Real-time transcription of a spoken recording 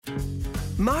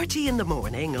Marty in the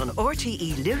morning on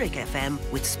RTE Lyric FM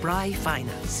with Spry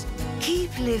Finance.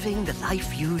 Keep living the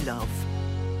life you love.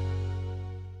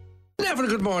 Neven,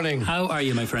 good morning. How are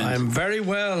you, my friend? I'm very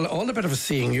well. All the better for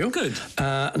seeing you. Good.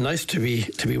 Nice to be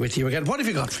with you again. What have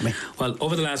you got for me? Well,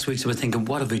 over the last weeks I was thinking,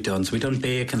 what have we done? So we've done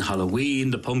bacon,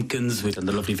 Halloween, the pumpkins, we've done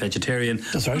the lovely vegetarian.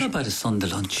 That's right. What about a Sunday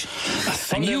lunch?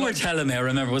 And you were telling me, I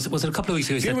remember, was it a couple of weeks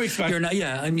ago? You said, weeks back. You're not,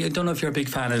 I don't know if you're a big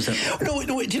fan of it. No,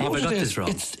 do you know what I got it is? this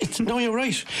wrong? No, you're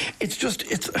right.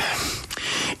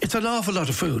 It's an awful lot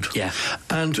of food. Yeah.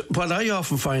 And what I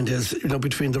often find is,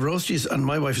 between the roasties, and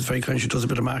my wife is very kind, she does a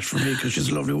bit of mash for me because she's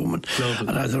a lovely woman. Lovely.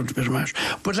 And I love a bit of mash.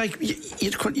 But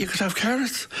you could have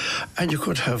carrots, and you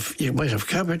might have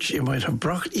cabbage, you might have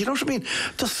broccoli. You know what I mean?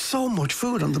 There's so much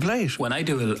food on the plate. When I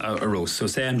do a roast, so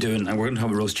say and we're going to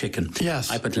have a roast chicken. Yes.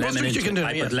 I put lemon into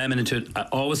it. Put lemon into it.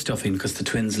 Always stuffing because the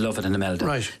twins love it in the melted.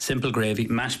 Right. Simple gravy,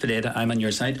 mashed potato. I'm on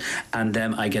your side. And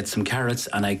then I get some carrots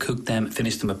and I cook them,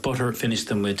 finish them with butter, finish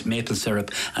them with maple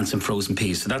syrup and some frozen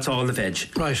peas. So that's all the veg.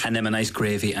 Right. And then a nice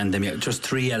gravy and then just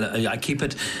three. I keep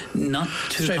it not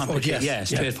too complicated. Yes.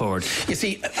 Straightforward. You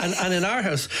see, and in our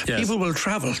house, people will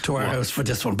travel to our house for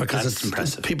this one because it's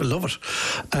impressive. People love it.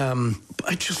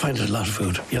 I just find it a lot of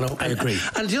food, I agree.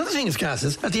 And the other thing is, Cass,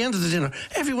 is at the end of the dinner,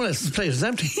 everyone else's plate is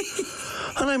empty.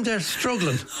 And I'm there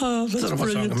struggling. Oh, that's not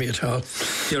what's wrong with me at all.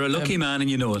 You're a lucky man and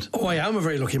you know it. Oh, I am a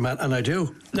very lucky man, and I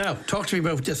do. Now, talk to me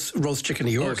about this roast chicken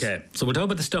of yours. Okay, so we'll talk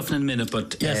about the stuffing in a minute,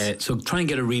 but yes. So try and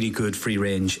get a really good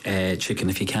free-range chicken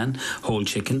if you can, whole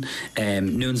chicken.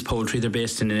 Noon's Poultry, they're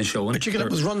based in Inishowen. A chicken that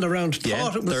was run around,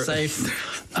 thought it was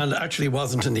safe, and actually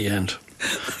wasn't in the end.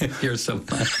 You're so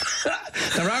bad.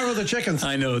 There are other chickens.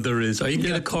 I know there is. Or you can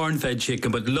get a corn-fed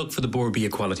chicken, but look for the Borbia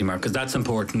quality mark because that's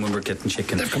important when we're getting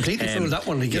chicken. They've completely fooled that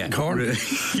one. You're getting corn.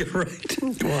 You're right.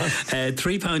 Go on.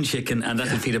 3-pound chicken, and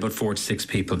that'll feed about 4 to 6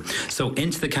 people. So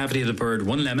into the cavity of the bird,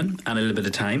 1 lemon and a little bit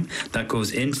of thyme. That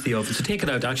goes into the oven. So take it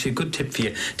out. Actually, a good tip for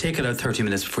you: take it out 30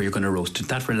 minutes before you're going to roast it.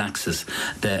 That relaxes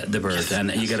the bird,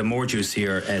 and you get a more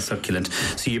juicier succulent.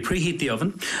 So you preheat the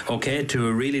oven, to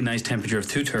a really nice temperature of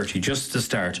 230, just to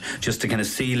start, just to kind of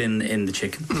seal in the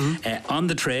chicken. Mm-hmm. On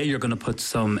the tray, you're going to put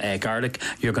some garlic,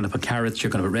 you're going to put carrots, you're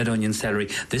going to put red onion, celery.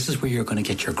 This is where you're going to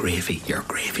get your gravy,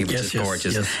 which is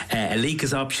gorgeous. Yes. A leek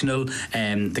is optional.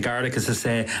 The garlic, as I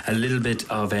say, a little bit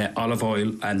of olive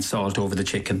oil and salt over the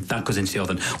chicken. That goes into the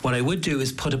oven. What I would do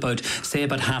is put about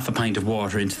half a pint of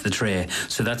water into the tray.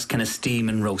 So that's kind of steam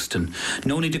and roasting.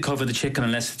 No need to cover the chicken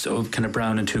unless it's kind of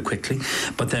browning too quickly.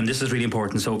 But then this is really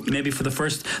important. So maybe for the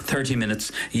first 30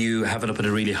 minutes, you have it up at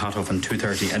a really hot oven,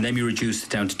 230, and then you reduce it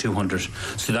down to 200.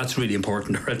 So that's really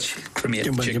important, or else you'll cremate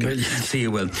the chicken. So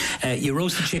you will. You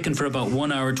roast the chicken for about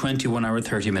 1 hour 20, 1 hour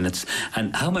 30 minutes.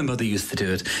 And how my mother used to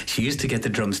do it, she used to get the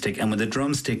drumstick, and when the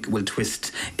drumstick will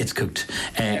twist, it's cooked.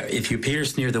 If you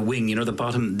pierce near the wing, the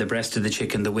bottom, the breast of the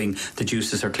chicken, the wing, the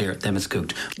juices are clear, then it's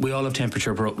cooked. We all have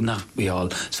temperature probes. Not we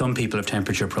all. Some people have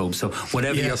temperature probes. So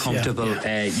whatever you're comfortable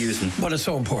using. But it's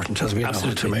so important, as we know,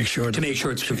 to make sure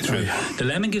it's cooked through. The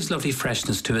lemon gives lovely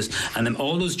freshness to it, and then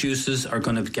all those juices are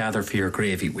going to gather for your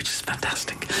gravy, which is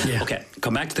fantastic. Yeah. Okay,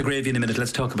 come back to the gravy in a minute.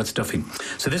 Let's talk about stuffing.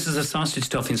 So this is a sausage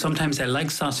stuffing. Sometimes I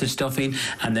like sausage stuffing,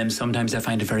 and then sometimes I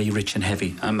find it very rich and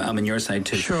heavy. I'm on your side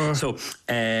too. Sure. So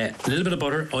a little bit of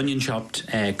butter, onion chopped,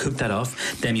 cook that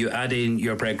off. Then you add in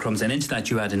your breadcrumbs, and into that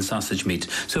you add in sausage meat.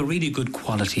 So really good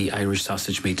quality Irish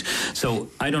sausage meat. So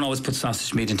I don't always put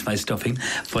sausage meat into my stuffing,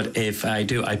 but if I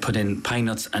do, I put in pine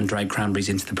nuts and dried cranberries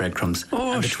into the breadcrumbs.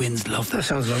 Oh, and the twins love that. That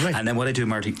sounds lovely. And then what I do,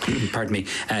 Marty, pardon me,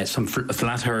 some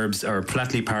flat herbs or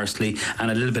flatly parsley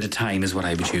and a little bit of thyme is what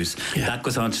I would use. Yeah. That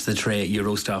goes onto the tray. You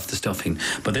roast off the stuffing.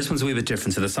 But this one's a wee bit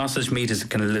different. So the sausage meat is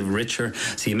kind of a little richer.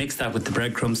 So you mix that with the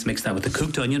breadcrumbs, mix that with the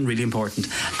cooked onion, really important.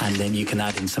 And then you can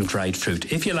add in some dried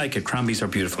fruit. If you like it, cranberries are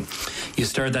beautiful. You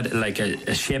stir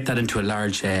that, shape that into a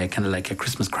large, kind of like a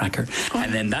Christmas cracker. Oh.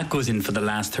 And then that goes in for the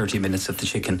last 30 minutes of the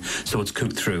chicken. So it's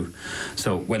cooked through.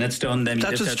 So when it's done, then you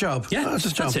That's its job. Yeah, that's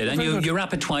its job. That's it. And you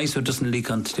wrap it twice so it doesn't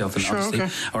leak onto the oven,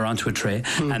 obviously, or onto a tray.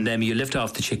 And then you lift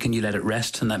off the chicken, you let it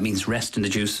rest, and that means rest in the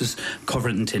juices, cover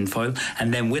it in tin foil,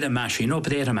 and then with a masher, a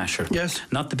potato masher. Yes.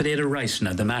 Not the potato rice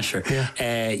now, the masher.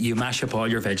 Yeah. You mash up all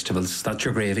your vegetables. That's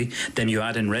your gravy. Then you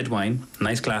add in red wine, a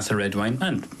nice glass of red wine,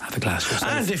 and have a glass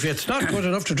yourself. And if it's not good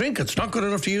enough to drink, it's not good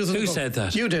enough to use it. Who said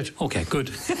that? You did. Okay,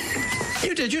 good.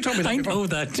 You did. You told me that I before. know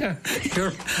that. Yeah.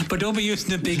 But don't be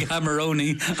using a big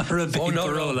hammeroni or a big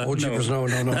Corolla. Oh, jeepers, no.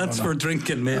 That's for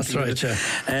drinking, maybe. That's right,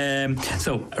 yeah.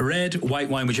 So red, white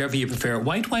wine, whichever you prefer.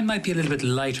 White wine might be a little bit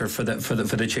lighter for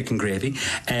the chicken gravy.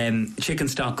 Chicken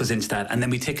stock goes into that, and then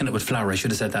we thicken it with flour. I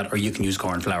should have said that, or you can use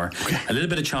corn flour. Okay. A little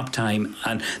bit of chopped thyme,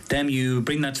 and then you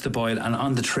bring that to the boil, and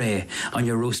on the tray, on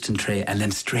your roasting tray, and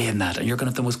then strain that, and you're going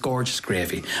to have the most gorgeous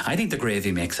gravy. I think the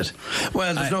gravy makes it.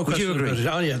 Well, there's no would question you agree? about it.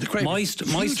 Oh, yeah, the gravy.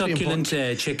 Moist succulent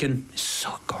chicken is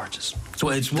so gorgeous. So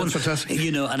it's one, fantastic.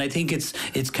 and I think it's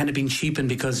kind of been cheapened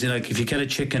because if you get a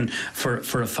chicken for a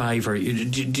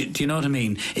 $5, do you know what I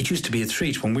mean? It used to be a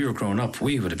treat when we were growing up.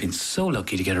 We would have been so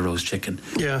lucky to get a roast chicken.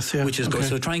 Yes, yeah. Which is good.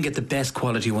 So try and get the best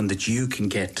quality one that you can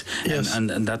get. Yes.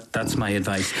 And that's my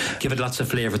advice. Give it lots of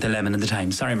flavour with the lemon and the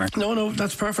thyme. Sorry, Mark. No,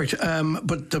 that's perfect.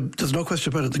 But there's no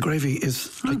question about it. The gravy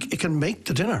is it can make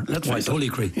the dinner. Let's face it. Totally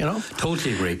agree.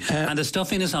 Totally agree. And the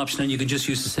stuffing is optional. You can just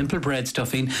use the simple bread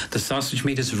stuffing. The sausage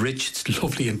meat is rich. It's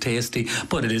lovely and tasty,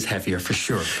 but it is heavier for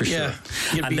sure. Yeah.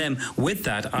 And then with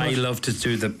that, I love to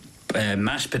do the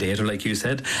mashed potato, like you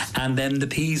said, and then the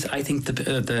peas. I think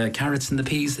the carrots and the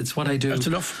peas. It's what I do. That's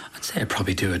enough. I'd say I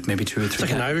probably do it maybe 2 or 3. It's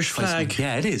like an Irish flag.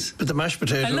 Yeah, it is. With the mashed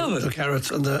potato, I love it. The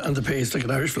carrots and the peas, like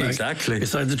an Irish flag. Exactly.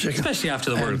 Beside the chicken, especially after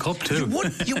the World Cup too.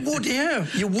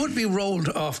 You would be rolled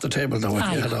off the table though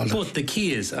if you had all that. But the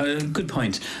key is good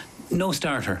point. No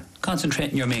starter.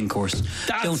 Concentrate on your main course.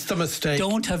 That's the mistake.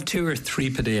 Don't have 2 or 3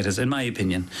 potatoes, in my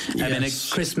opinion. Yes. I mean, at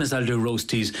Christmas I'll do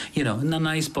roasties. And a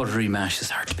nice buttery mash is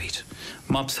hard to beat.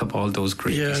 Mops up all those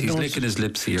gravies. Yeah, he's licking his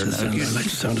lips here now. I like the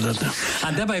sound of that now.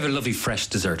 And then I have a lovely fresh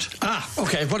dessert.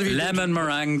 Okay. What have you? Lemon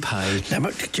meringue pie.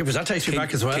 That takes you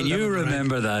back as well. Can you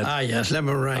remember that? Yes,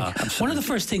 lemon meringue. One of the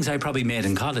first things I probably made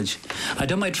in college. I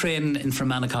done my training in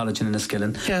Fermanagh College in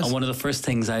Enniskillen. Yes. And one of the first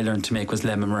things I learned to make was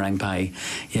lemon meringue pie.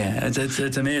 Yeah,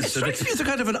 it's amazing. It strikes me as a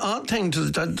kind of an odd thing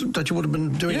that you would have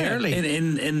been doing early.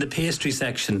 In the pastry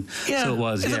section. Yeah. So it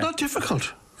was. Is it not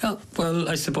difficult? Well,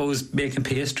 I suppose making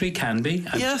pastry can be.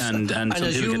 Yes. And some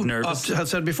as people you get nervous. had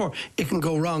said before, it can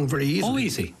go wrong very easily. Oh,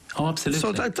 easy. Oh, absolutely.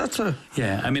 So that's a...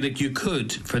 Yeah, I mean, you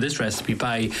could, for this recipe,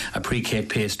 buy a pre-cake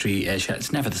pastry shell.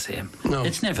 It's never the same. No.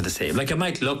 It's never the same. Like, it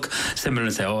might look similar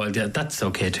and say, oh, yeah, that's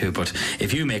okay too, but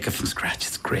if you make it from scratch,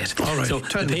 it's great. All right. So,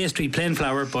 the pastry, plain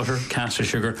flour, butter, caster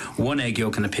sugar, 1 egg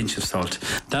yolk and a pinch of salt.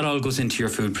 That all goes into your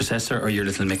food processor or your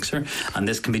little mixer, and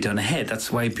this can be done ahead.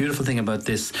 That's why beautiful thing about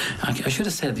this, I should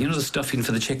have said, the stuffing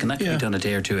for the chicken, that can be done a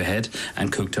day or 2 ahead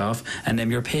and cooked off, and then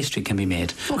your pastry can be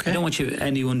made. Okay. I don't want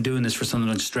anyone doing this for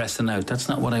someone stressing out. That's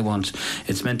not what I want.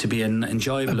 It's meant to be an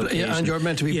enjoyable occasion. Yeah, and you're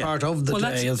meant to be part of the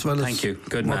day as well as thank you.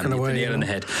 Good man. working away. You nail on the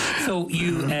head. So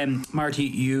you, Marty,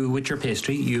 you with your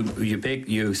pastry, you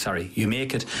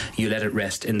make it, you let it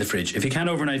rest in the fridge. If you can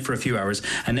overnight for a few hours,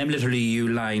 and then literally you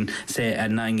line, say, a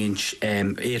 9-inch,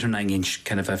 8 or 9-inch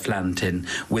kind of a flan tin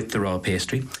with the raw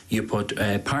pastry. You put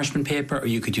parchment paper, or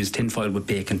you could use tin foil with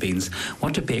bacon beans.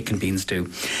 What do bacon beans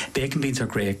do? Bacon beans are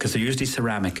great because they're usually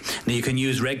ceramic. Now you can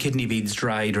use red kidney beans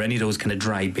dried or any of those kind of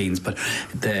dried beans, but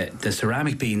the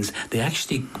ceramic beans, they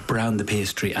actually brown the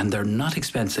pastry, and they're not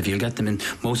expensive. You'll get them in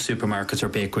most supermarkets or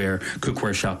bakeware,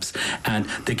 cookware shops, and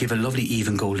they give a lovely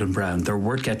even golden brown. They're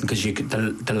worth getting because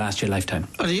they'll last you a lifetime.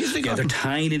 Are they easy to get? They're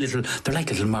tiny little, they're like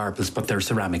little marbles, but they're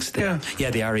ceramics. They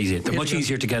are easy. They're much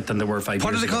easier to get than they were 5 years ago.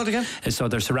 What are they called again? So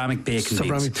they're ceramic bacon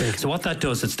beans. So what that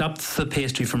does, it stops the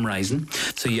pastry from rising.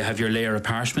 So you have your layer of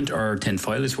parchment or tin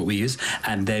foil is what we use,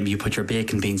 and then you put your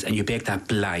bacon beans and you bake that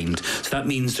blind. So that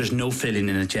means there's no filling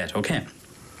in it yet, okay?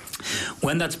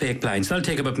 When that's baked blind, so that'll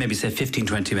take about maybe say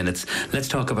 15-20 minutes. Let's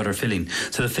talk about our filling.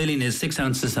 So the filling is 6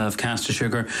 ounces of caster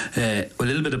sugar, a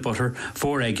little bit of butter,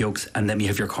 4 egg yolks, and then you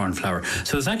have your corn flour.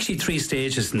 So there's actually 3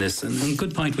 stages in this. And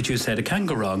good point what you said, it can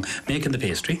go wrong making the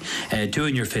pastry,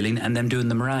 doing your filling, and then doing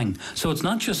the meringue. So it's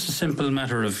not just a simple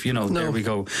matter of, there we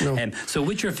go. No. So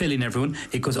with your filling, everyone,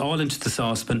 it goes all into the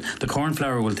saucepan. The corn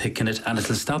flour will thicken it, and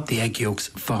it'll stop the egg yolks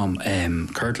from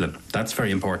curdling. That's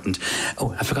very important.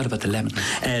 Oh, I forgot about the lemon.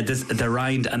 The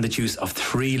rind and the juice of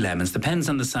 3 lemons. Depends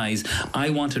on the size. I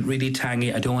want it really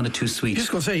tangy. I don't want it too sweet.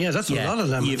 Just going to say, that's a lot of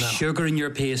lemon. You've sugar in your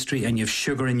pastry and you've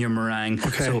sugar in your meringue.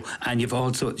 Okay. So, and you've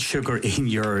also sugar in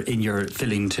your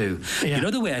filling too. Yeah. You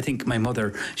know the way I think my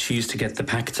mother, she used to get the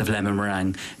packets of lemon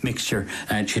meringue mixture,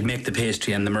 and she'd make the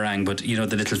pastry and the meringue, but the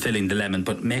little filling, the lemon.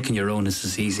 But making your own is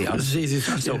as easy. It's easy.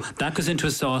 So that goes into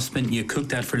a saucepan. You cook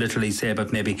that for literally say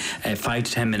about maybe 5 to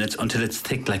 10 minutes until it's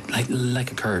thick, like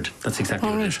a curd. That's exactly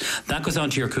what it is. That goes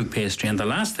onto your cooked pastry. And the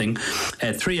last thing,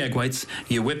 3 egg whites,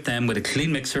 you whip them with a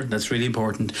clean mixer. That's really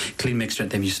important. Clean mixer.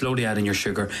 Then you slowly add in your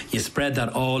sugar. You spread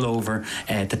that all over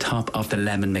the top of the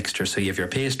lemon mixture. So you have your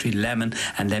pastry, lemon,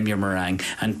 and then your meringue.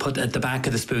 And put at the back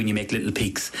of the spoon, you make little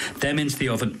peaks. Them into the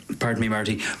oven, pardon me,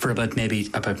 Marty, for about maybe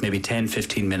 10,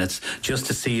 15 minutes, just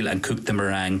to seal and cook the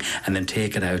meringue, and then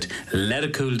take it out. Let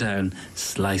it cool down.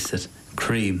 Slice it.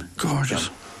 Cream. Gorgeous.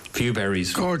 Few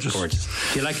berries. Gorgeous.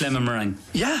 Do you like lemon meringue?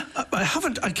 Yeah, I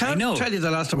haven't. I can't tell you the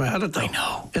last time I had it, though. I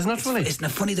know. Isn't that funny? Isn't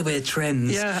it funny the way it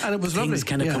trends? Yeah, and it was lovely. Things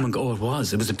kind of come and go. It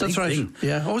was a big thing.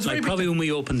 Yeah, it was like very probably when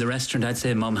we opened the restaurant, I'd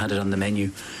say Mum had it on the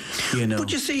menu. You know.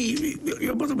 But you see,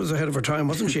 your mother was ahead of her time,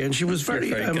 wasn't she? And she was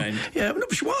very kind. Yeah, no,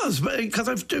 she was,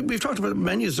 because we've talked about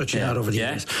menus that she had over the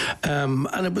years,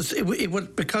 and it was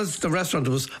because the restaurant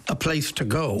was a place to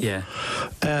go. Yeah.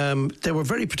 They were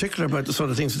very particular about the sort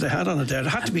of things that they had on it there. It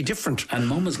had to be different. And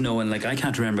Mum was knowing, like, I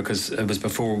can't remember because it was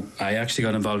before I actually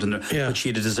got involved in it. Yeah. But she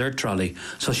had a dessert trolley,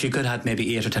 so she could have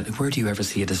maybe 8 or 10. Where do you ever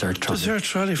see a dessert trolley? Dessert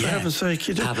trolley, for heaven's sake!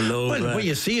 You have a load. Well,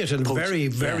 you see it in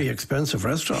very expensive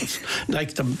restaurants,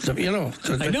 like I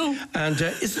know. And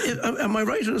am I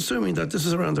right in assuming that this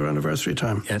is around their anniversary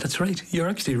time? Yeah, that's right. You're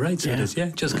actually right. So it is.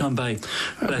 Yeah, just gone by.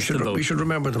 We should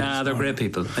remember them. They're great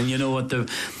people, and you know what?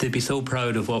 They'd be so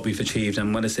proud of what we've achieved.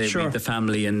 And when I say we, the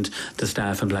family and the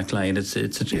staff and Black Lion, it's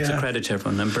a credit to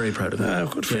everyone. I'm very proud of them.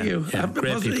 Good for you. Yeah,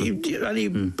 great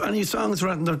people. Any songs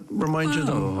that remind you of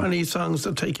them? Any songs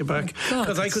that take you back?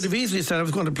 Because I could have easily said I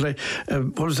was going to play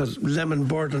what was it, Lemon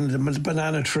Bird and the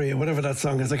Banana Tree or whatever that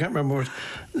song is. I can't remember it.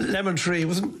 Lemon Tree,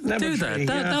 wasn't Lemon Tree?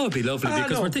 That would be lovely because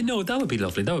that would be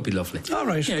lovely. That would be lovely. All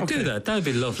right. Yeah, do that. That would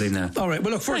be lovely now. All right.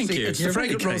 Well, look, firstly, it's the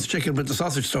fragrant roast chicken with the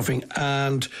sausage stuffing,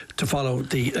 and to follow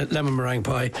the lemon meringue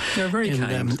pie. You're very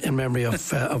kind. In memory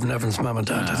of Neven's mum and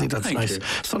dad. I think that's nice. You.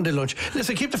 Sunday lunch.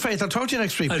 Listen, keep the faith. I'll talk to you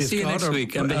next week. I'll see you next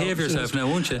week and behave yourself now,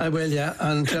 won't you? I will, yeah.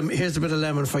 And here's a bit of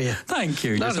lemon for you. Thank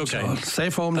you. You're so kind.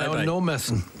 Safe home now and no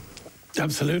messing.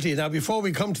 Absolutely. Now, before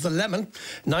we come to the lemon,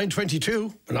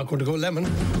 9:22, we're not going to go lemon.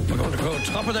 We're going to go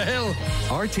top of the hill.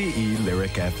 RTE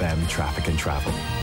Lyric FM Traffic and Travel.